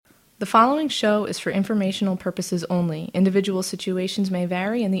The following show is for informational purposes only. Individual situations may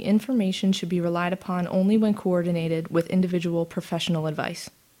vary, and the information should be relied upon only when coordinated with individual professional advice.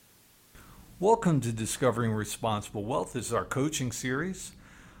 Welcome to Discovering Responsible Wealth. This is our coaching series.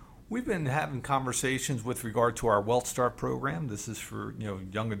 We've been having conversations with regard to our Wealth Start program. This is for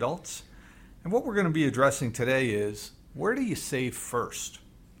young adults. And what we're going to be addressing today is, where do you save first?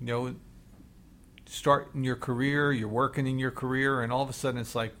 Start in your career, you're working in your career, and all of a sudden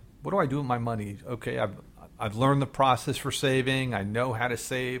it's like, what do I do with my money? Okay, I've learned the process for saving. I know how to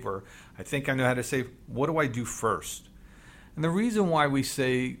save, or I think I know how to save. What do I do first? And the reason why we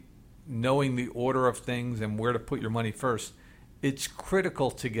say knowing the order of things and where to put your money first, it's critical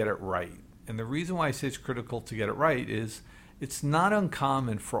to get it right. And the reason why I say it's critical to get it right is it's not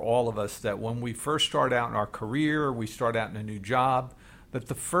uncommon for all of us that when we first start out in our career, we start out in a new job, that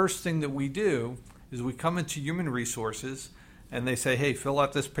the first thing that we do is we come into human resources and they say, hey, fill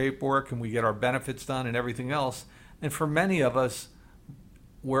out this paperwork, and we get our benefits done and everything else. And for many of us,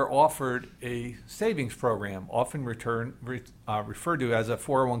 we're offered a savings program, often referred to as a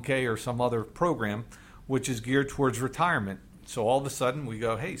 401k or some other program, which is geared towards retirement. So all of a sudden we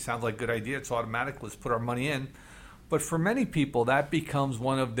go, hey, sounds like a good idea. It's automatic. Let's put our money in. But for many people, that becomes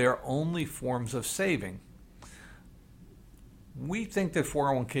one of their only forms of saving. We think that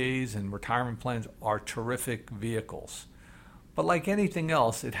 401ks and retirement plans are terrific vehicles. But like anything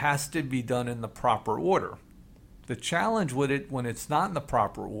else, it has to be done in the proper order. The challenge with it when it's not in the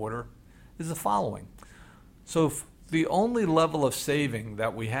proper order is the following. So if the only level of saving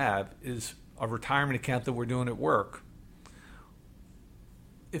that we have is a retirement account that we're doing at work,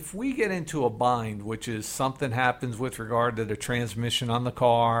 if we get into a bind, which is something happens with regard to the transmission on the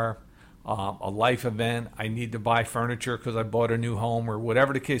car, a life event, I need to buy furniture because I bought a new home, or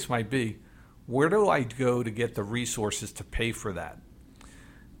whatever the case might be, where do I go to get the resources to pay for that?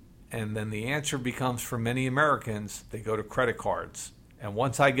 And then the answer becomes, for many Americans, they go to credit cards. And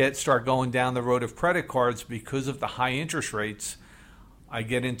once I start going down the road of credit cards, because of the high interest rates, I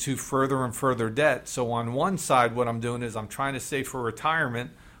get into further and further debt. So on one side, what I'm doing is I'm trying to save for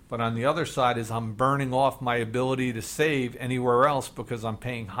retirement, but on the other side is I'm burning off my ability to save anywhere else because I'm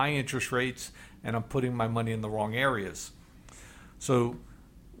paying high interest rates and I'm putting my money in the wrong areas. So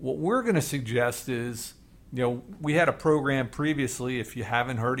what we're going to suggest is, we had a program previously. If you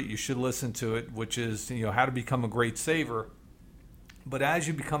haven't heard it, you should listen to it, which is, how to become a great saver. But as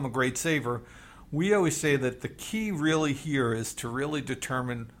you become a great saver, we always say that the key really here is to really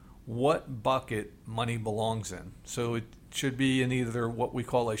determine what bucket money belongs in. So it should be in either what we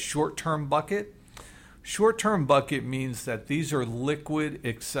call a short-term bucket. Short-term bucket means that these are liquid,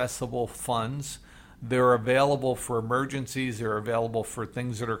 accessible funds. They're available for emergencies. They're available for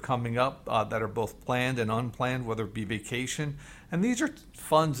things that are coming up that are both planned and unplanned, whether it be vacation. And these are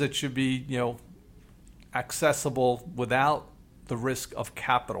funds that should be, accessible without the risk of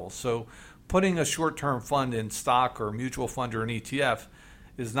capital. So putting a short-term fund in stock or a mutual fund or an ETF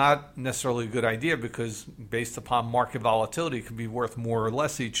is not necessarily a good idea because based upon market volatility, it can be worth more or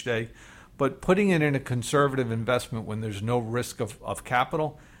less each day. But putting it in a conservative investment when there's no risk of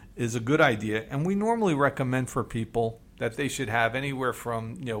capital is a good idea. And we normally recommend for people that they should have anywhere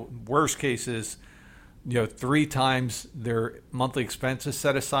from, worst cases, 3 times their monthly expenses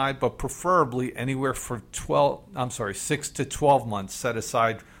set aside, but preferably anywhere for 6 to 12 months set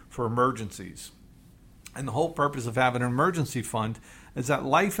aside for emergencies. And the whole purpose of having an emergency fund is that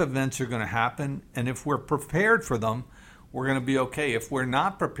life events are going to happen, and if we're prepared for them, we're going to be okay. If we're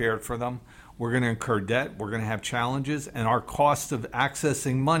not prepared for them, we're going to incur debt, we're going to have challenges, and our cost of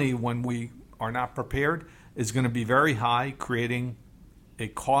accessing money when we are not prepared is going to be very high, creating a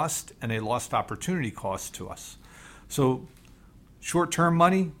cost and a lost opportunity cost to us. So short-term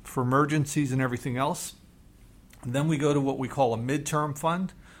money for emergencies and everything else. And then we go to what we call a midterm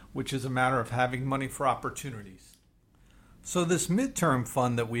fund, which is a matter of having money for opportunities. So this midterm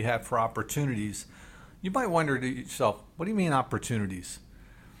fund that we have for opportunities, you might wonder to yourself, what do you mean opportunities?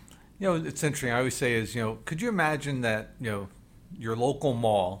 It's interesting. I always say is, could you imagine that, your local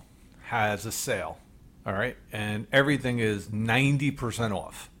mall has a sale, all right, and everything is 90%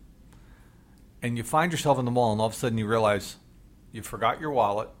 off. And you find yourself in the mall and all of a sudden you realize you forgot your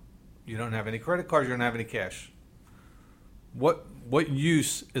wallet, you don't have any credit cards, you don't have any cash. What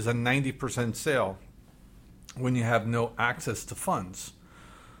use is a 90% sale when you have no access to funds?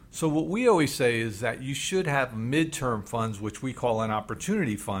 So what we always say is that you should have midterm funds, which we call an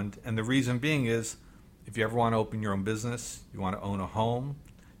opportunity fund. And the reason being is if you ever want to open your own business, you want to own a home,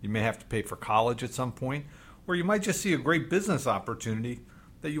 you may have to pay for college at some point, or you might just see a great business opportunity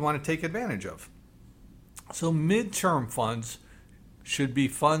that you want to take advantage of. So midterm funds should be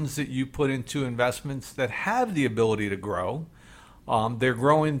funds that you put into investments that have the ability to grow. They're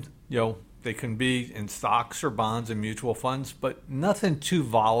growing, they can be in stocks or bonds and mutual funds, but nothing too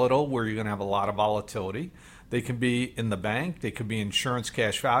volatile where you're going to have a lot of volatility. They can be in the bank. They could be insurance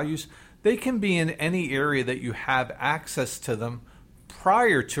cash values. They can be in any area that you have access to them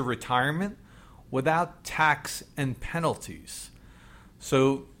prior to retirement without tax and penalties.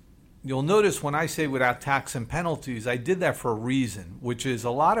 So you'll notice when I say without tax and penalties, I did that for a reason, which is a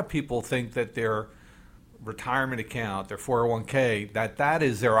lot of people think that their retirement account, their 401k, that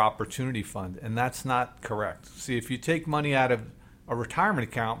is their opportunity fund, and that's not correct. See, if you take money out of a retirement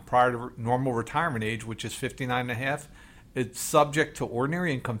account prior to normal retirement age, which is 59 and a half, it's subject to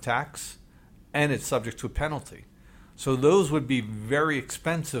ordinary income tax and it's subject to a penalty. So those would be very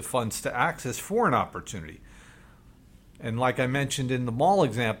expensive funds to access for an opportunity. And like I mentioned in the mall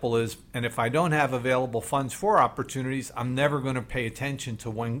example and if I don't have available funds for opportunities, I'm never going to pay attention to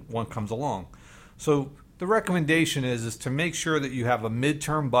when one comes along. So the recommendation is to make sure that you have a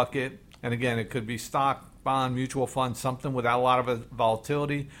midterm bucket. And again, it could be stock, bond, mutual fund, something without a lot of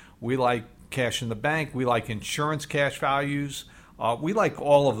volatility. We like cash in the bank. We like insurance cash values. We like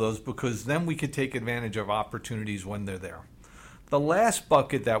all of those because then we could take advantage of opportunities when they're there. The last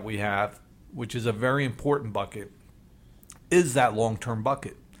bucket that we have, which is a very important bucket, is that long-term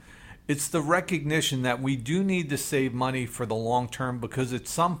bucket. It's the recognition that we do need to save money for the long term because at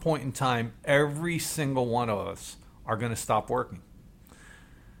some point in time, every single one of us are going to stop working.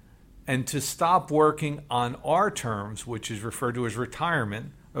 And to stop working on our terms, which is referred to as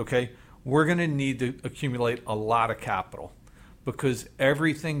retirement, we're going to need to accumulate a lot of capital because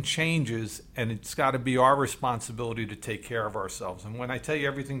everything changes and it's got to be our responsibility to take care of ourselves. And when I tell you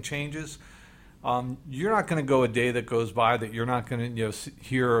everything changes, you're not going to go a day that goes by that you're not going to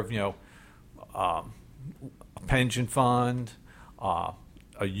hear of a pension fund, a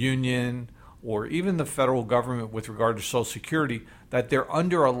union, or even the federal government with regard to Social Security, that they're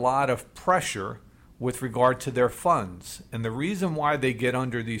under a lot of pressure with regard to their funds. And the reason why they get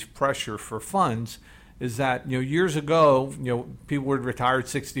under these pressure for funds is that years ago, people would retire at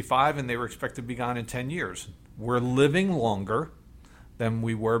 65 and they were expected to be gone in 10 years. We're living longer than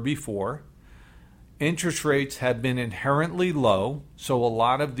we were before. Interest rates have been inherently low, so a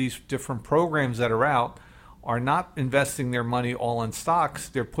lot of these different programs that are out are not investing their money all in stocks.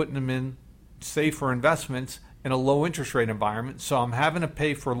 They're putting them in safer investments in a low interest rate environment. So I'm having to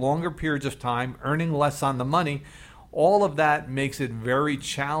pay for longer periods of time, earning less on the money. All of that makes it very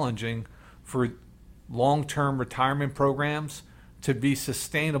challenging for long-term retirement programs to be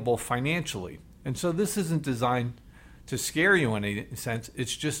sustainable financially. And so this isn't designed to scare you in any sense.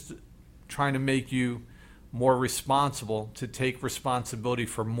 It's just trying to make you more responsible, to take responsibility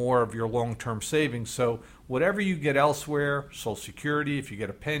for more of your long-term savings. So whatever you get elsewhere, Social Security, if you get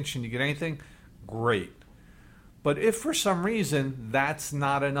a pension, you get anything, great. But if for some reason that's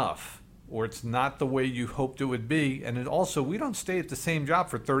not enough, or it's not the way you hoped it would be, and also we don't stay at the same job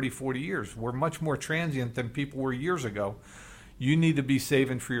for 30, 40 years. We're much more transient than people were years ago. You need to be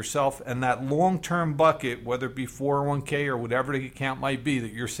saving for yourself, and that long-term bucket, whether it be 401k or whatever the account might be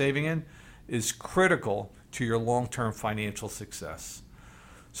that you're saving in, is critical to your long-term financial success.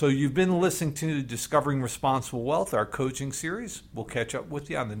 So you've been listening to Discovering Responsible Wealth, our coaching series. We'll catch up with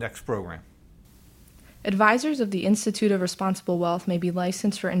you on the next program. Advisors of the Institute of Responsible Wealth may be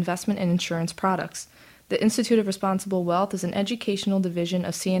licensed for investment and insurance products. The Institute of Responsible Wealth is an educational division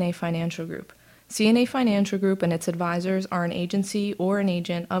of CNA Financial Group. CNA Financial Group and its advisors are an agency or an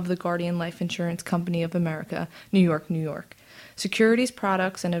agent of the Guardian Life Insurance Company of America, New York, New York. Securities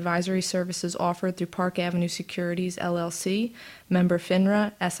products and advisory services offered through Park Avenue Securities, LLC, member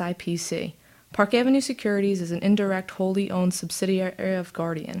FINRA, SIPC. Park Avenue Securities is an indirect, wholly owned subsidiary of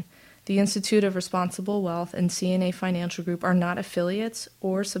Guardian. The Institute of Responsible Wealth and CNA Financial Group are not affiliates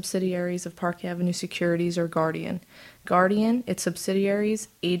or subsidiaries of Park Avenue Securities or Guardian. Guardian, its subsidiaries,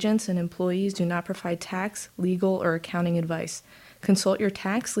 agents, and employees do not provide tax, legal, or accounting advice. Consult your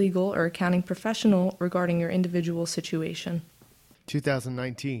tax, legal, or accounting professional regarding your individual situation.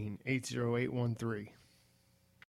 2019 80813.